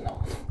is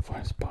known for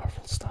his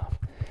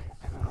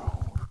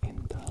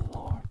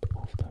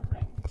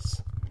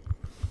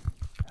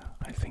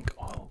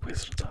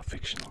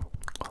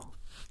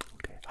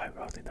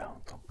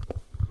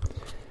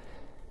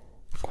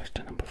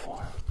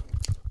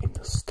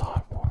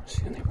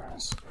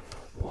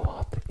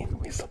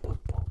invisible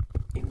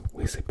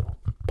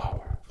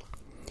power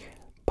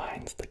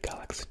binds the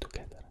galaxy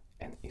together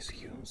and is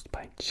used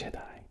by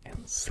Jedi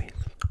and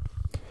Sith.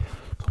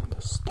 So in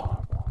the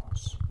Star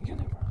Wars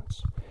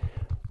universe,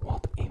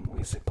 what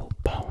invisible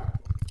power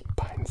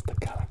binds the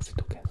galaxy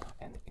together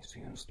and is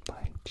used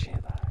by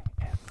Jedi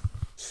and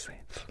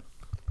Sith?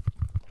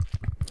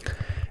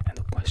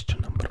 And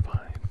question number 5.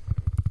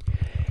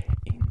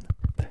 In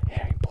the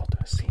Harry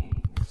Potter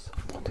series,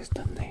 what is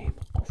the name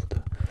of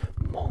the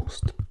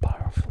most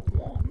powerful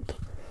wand,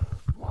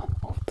 one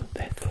of the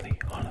Deathly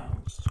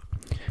Hallows?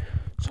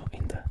 So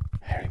in the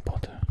Harry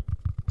Potter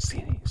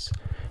series,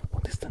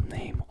 what is the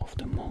name of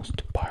the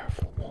most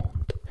powerful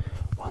wand,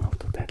 one of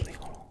the Deathly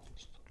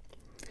Hallows?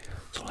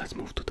 So let's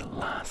move to the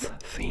last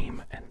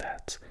theme, and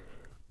that's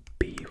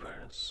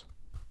beavers.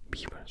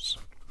 Beavers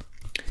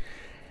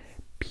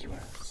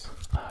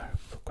are,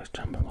 for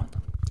question number 1,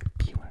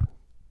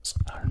 beavers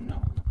are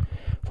known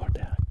for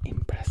their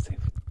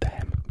impressive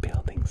dam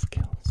building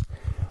skills.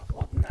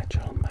 What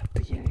natural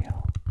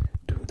material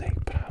do they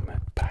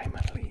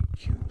primarily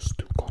use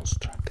to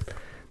construct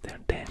their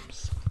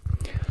dams?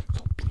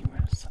 So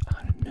beavers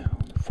are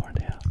known for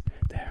their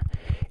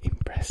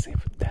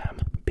impressive dam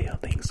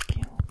building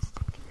skills.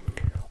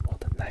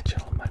 What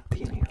natural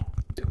material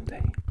do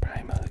they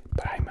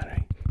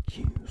primarily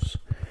use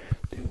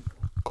to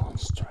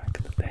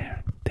construct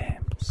their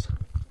dams?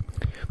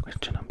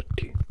 Question number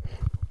 2.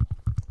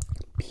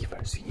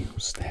 Beavers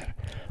use their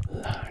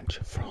large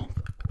front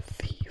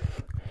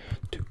teeth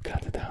to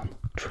cut down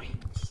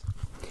trees.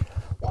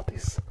 What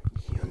is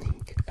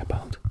unique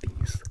about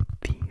these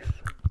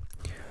teeth?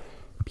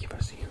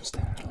 Beavers use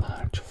their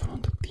large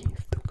front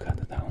teeth to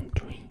cut down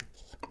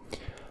trees.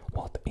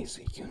 What is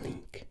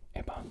unique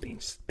about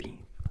these teeth?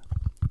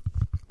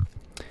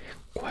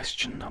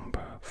 Question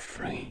number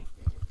 3.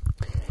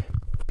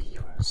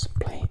 Beavers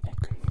play a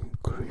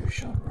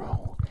crucial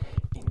role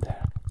in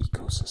their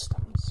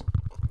ecosystems.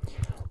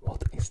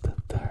 What is the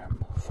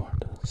term for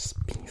the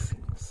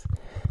species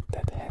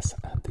that has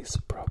a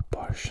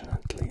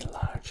disproportionately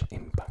large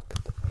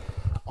impact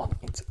on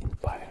its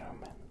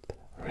environment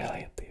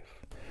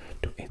relative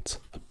to its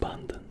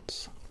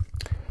abundance?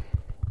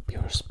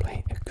 Beavers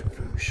play a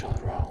crucial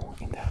role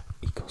in their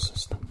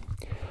ecosystem.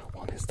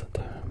 What is the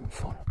term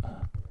for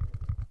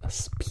a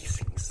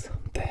species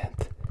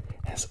that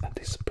has a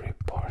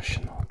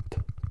disproportionately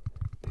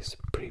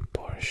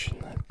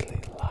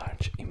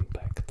large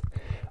impact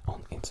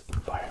on its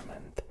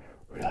environment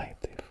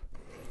relative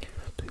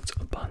to its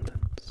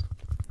abundance?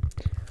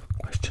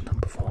 Question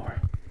number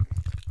 4.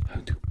 How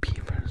do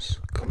beavers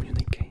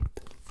communicate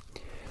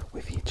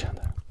with each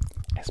other,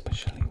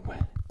 especially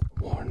when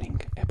warning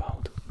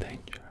about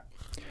danger?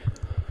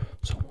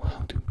 So how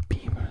do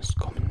beavers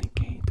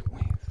communicate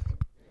with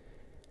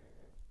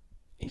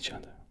each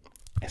other,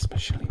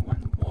 especially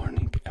when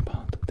warning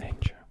about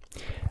danger?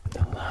 And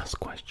the last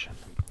question.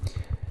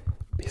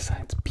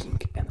 Besides being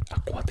an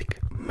aquatic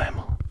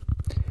mammal,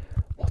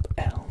 what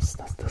else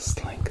does the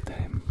slang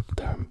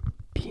term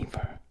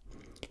beaver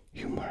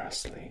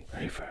humorously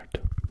refer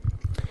to?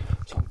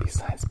 So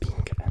besides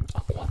being an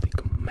aquatic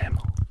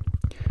mammal,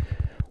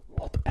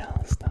 what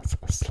else does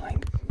a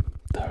slang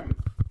term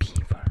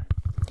beaver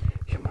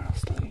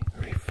humorously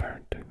refer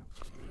to?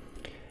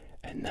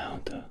 And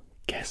now the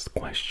guest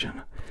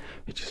question,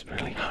 which is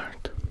really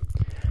hard.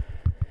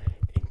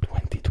 In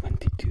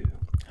 2022,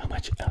 how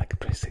much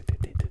electricity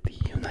did the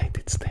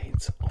United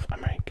States of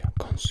America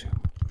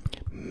consume,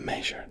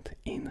 measured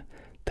in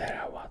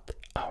terawatt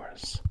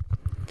hours?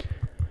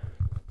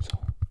 So,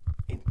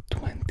 in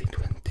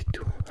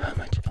 2022, how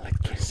much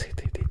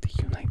electricity did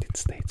the United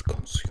States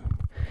consume,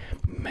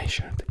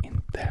 measured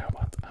in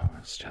terawatt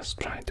hours? Just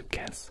try to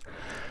guess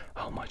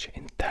how much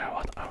in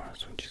terawatt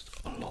hours, which is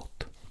a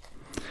lot.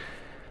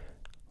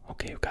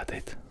 Okay, you got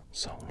it.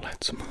 So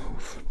let's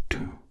move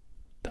to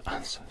the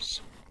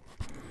answers.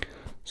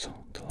 So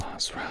the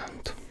last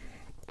round,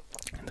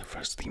 and the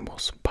first theme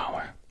was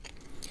power.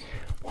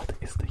 What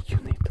is the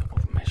unit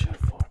of measure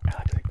for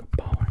electrical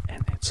power?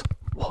 And it's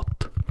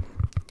watt.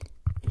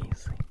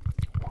 Easy.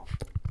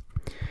 Watt.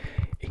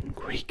 In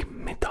Greek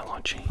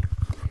mythology,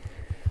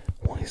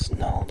 who is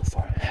known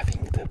for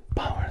having the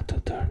power to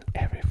turn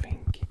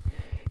everything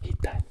he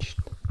touched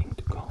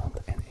into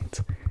gold? And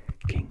it's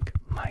King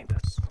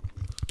Midas.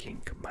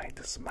 King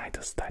Midas.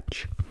 Midas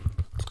touch.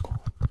 It's called.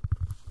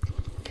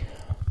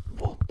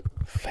 What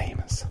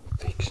famous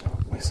fictional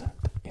wizard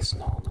is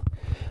known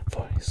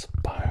for his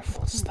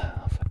powerful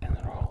staff and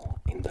role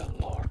in the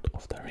Lord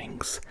of the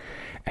Rings?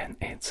 And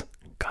it's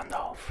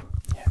Gandalf.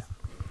 Yeah.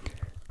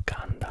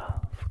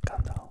 Gandalf.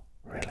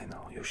 Really,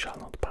 no, you shall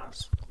not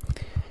pass.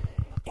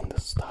 In the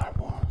Star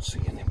Wars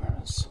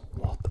universe,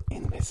 what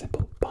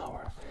invisible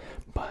power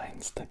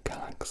binds the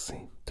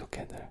galaxy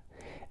together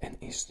and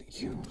is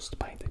used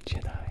by the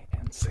Jedi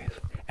and Sith?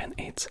 And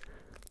it's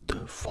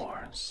the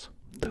Force.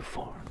 The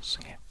Force,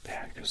 yeah, they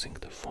are using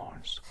the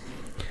Force.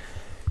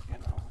 You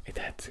know, it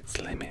has its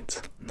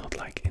limits, not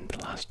like in the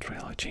last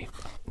trilogy,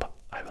 but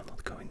I will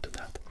not go into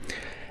that.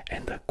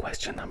 And the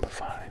question number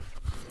 5.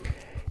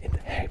 In the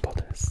Harry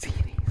Potter series,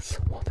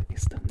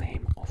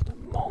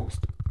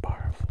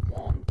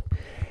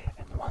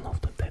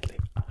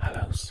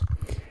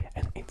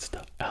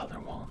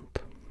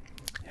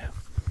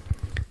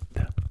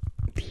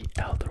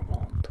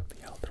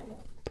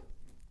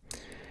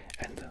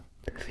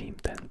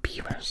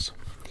 beavers.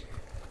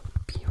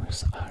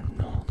 Beavers are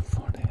known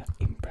for their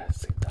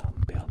impressive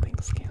building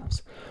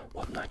skills.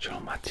 What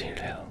natural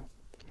material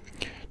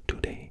do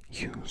they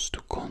use to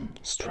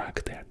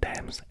construct their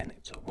dams? And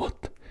it's wood,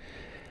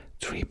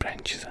 tree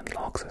branches and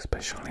logs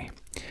especially,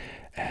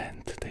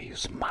 and they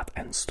use mud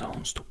and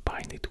stones to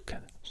bind it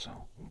together. So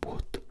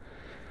wood,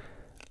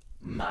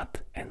 mud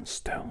and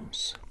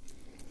stones.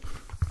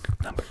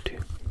 Number 2,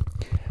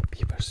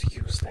 beavers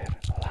use their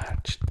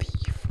large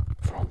teeth,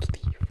 front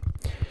teeth,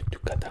 to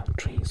cut down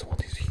trees.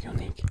 What is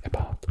unique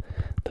about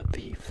the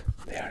teeth,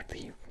 their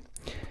teeth?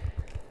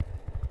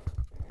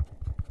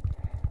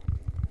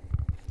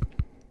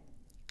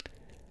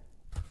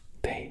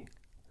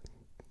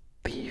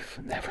 Teeth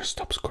never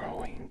stops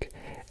growing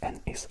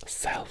and is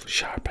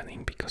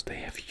self-sharpening because they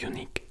have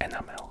unique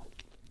enamel.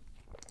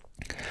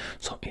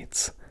 So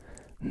it's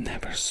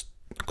never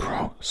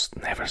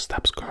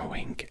stops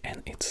growing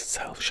and it's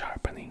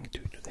self-sharpening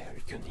due to their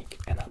unique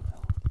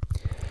enamel.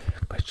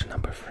 Question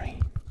number 3.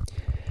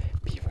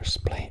 Beavers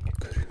play a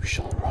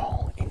crucial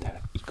role in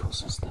their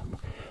ecosystem.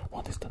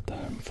 What is the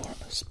term for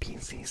a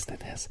species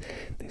that has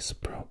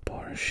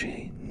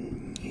disproportionately,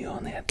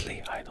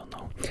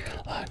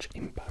 large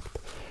impact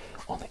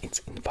on its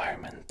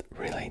environment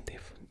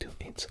relative to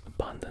its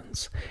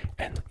abundance?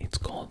 And it's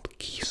called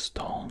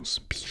keystone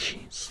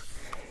species.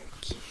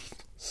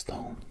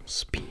 Keystone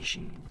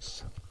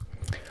species.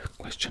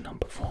 Question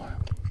number 4.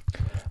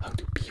 How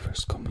do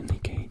beavers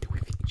communicate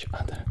with each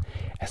other,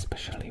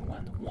 especially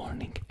when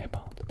warning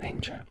about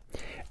danger?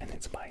 And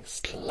it's by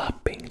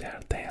slapping their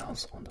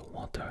tails on the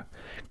water,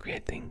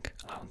 creating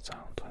loud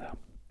sound, without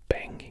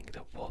banging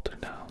the water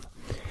down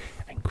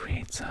and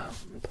create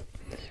sound.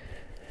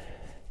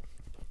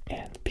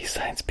 And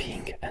besides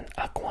being an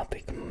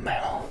aquatic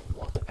mammal,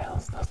 what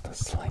else does the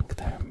slang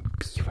term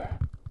beaver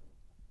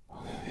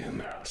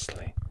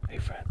humorously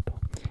refer to?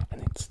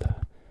 And it's the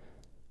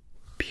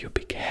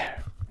pubic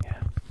hair.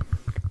 Yeah,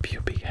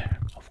 pubic hair,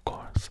 of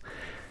course.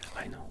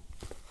 I know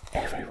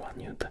everyone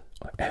knew that,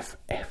 or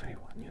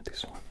everyone knew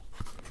this one,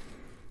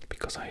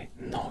 because I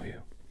know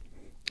you.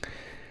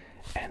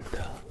 And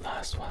the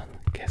last one,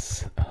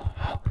 guess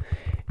how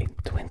in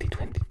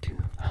 2022,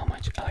 how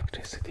much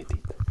electricity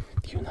did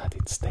the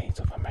United States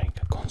of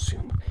America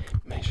consume,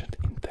 measured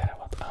in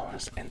terawatt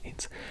hours? And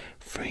it's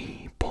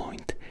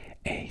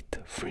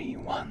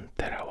 3.831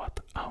 terawatt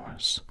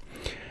hours.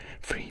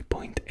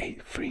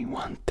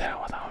 3.831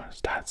 terawatt hours.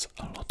 That's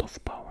a lot of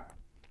power.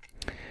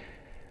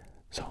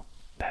 So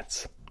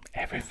that's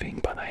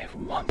everything, but I have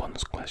one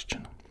bonus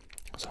question.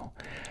 So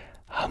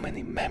how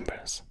many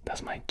members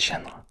does my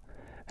channel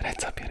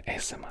Redsaphir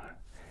ASMR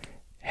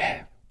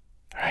have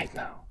right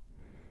now?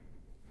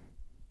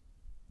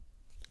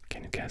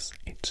 Can you guess?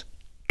 It's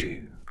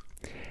 2,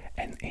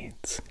 and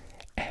it's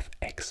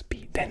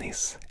FXP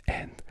Dennis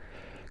and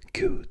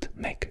Good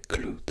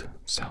McGlued.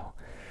 So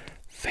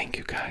thank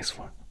you guys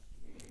for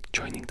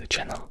joining the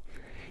channel.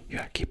 You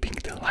are keeping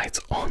the lights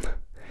on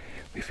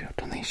with your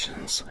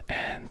donations,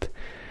 and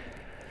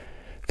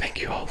thank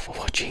you all for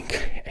watching,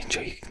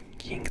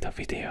 enjoying the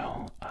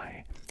video.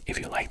 If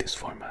you like this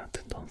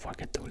format, don't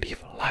forget to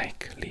leave a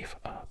like, leave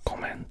a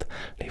comment,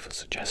 leave a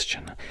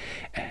suggestion,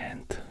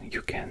 and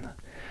you can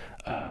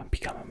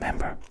become a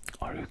member,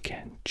 or you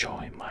can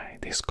join my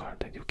Discord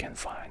that you can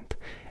find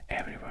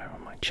everywhere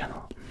on my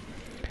channel.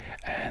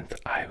 And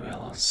I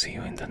will see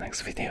you in the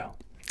next video.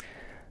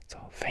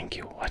 So thank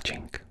you for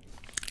watching,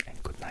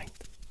 and good night.